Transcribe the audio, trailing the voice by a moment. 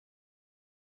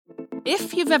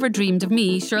If you've ever dreamed of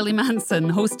me, Shirley Manson,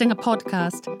 hosting a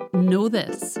podcast, know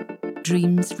this: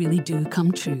 dreams really do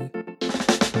come true.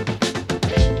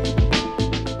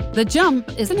 The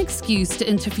Jump is an excuse to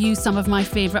interview some of my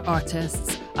favourite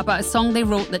artists about a song they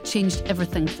wrote that changed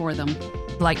everything for them,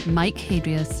 like Mike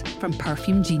Hadrius from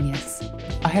Perfume Genius.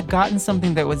 I had gotten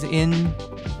something that was in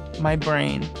my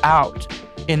brain out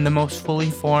in the most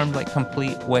fully formed,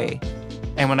 complete way.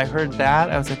 And when I heard that,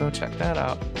 I was like, oh, check that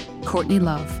out. Courtney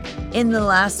Love. In the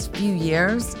last few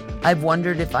years, I've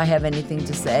wondered if I have anything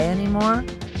to say anymore.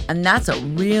 And that's a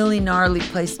really gnarly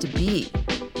place to be.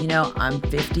 You know, I'm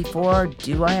 54.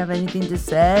 Do I have anything to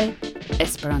say?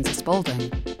 Esperanza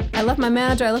Spalding. I left my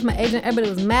manager, I left my agent.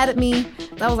 Everybody was mad at me.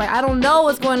 I was like, I don't know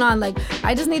what's going on.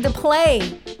 I just need to play.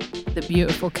 The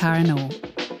beautiful Karen O.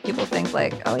 People think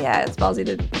oh yeah, it's ballsy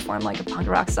to perform a punk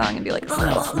rock song and be like,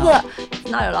 no, it's not. It's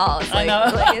not at all. It's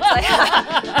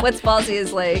it's what's ballsy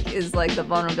is the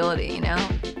vulnerability, you know?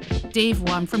 Dave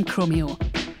Wan from Chromeo.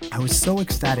 I was so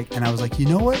ecstatic, and I was like, you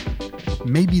know what?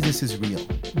 Maybe this is real.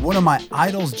 One of my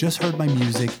idols just heard my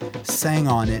music, sang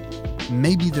on it.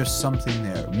 Maybe there's something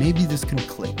there. Maybe this can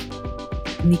click.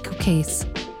 Nico Case.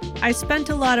 I spent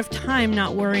a lot of time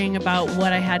not worrying about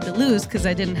what I had to lose because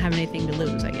I didn't have anything to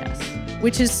lose, I guess.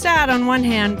 Which is sad on one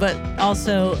hand, but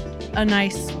also a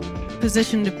nice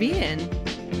position to be in.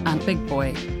 And Big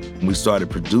Boy. We started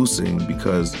producing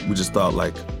because we just thought,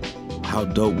 how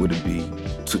dope would it be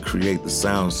to create the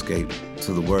soundscape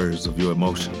to the words of your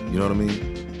emotion? You know what I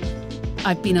mean?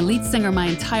 I've been a lead singer my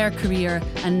entire career,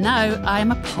 and now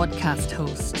I'm a podcast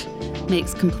host.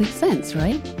 Makes complete sense,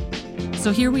 right?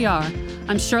 So here we are.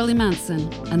 I'm Shirley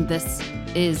Manson, and this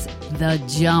is The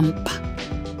Jump.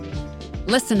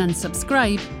 Listen and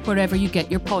subscribe wherever you get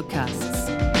your podcasts.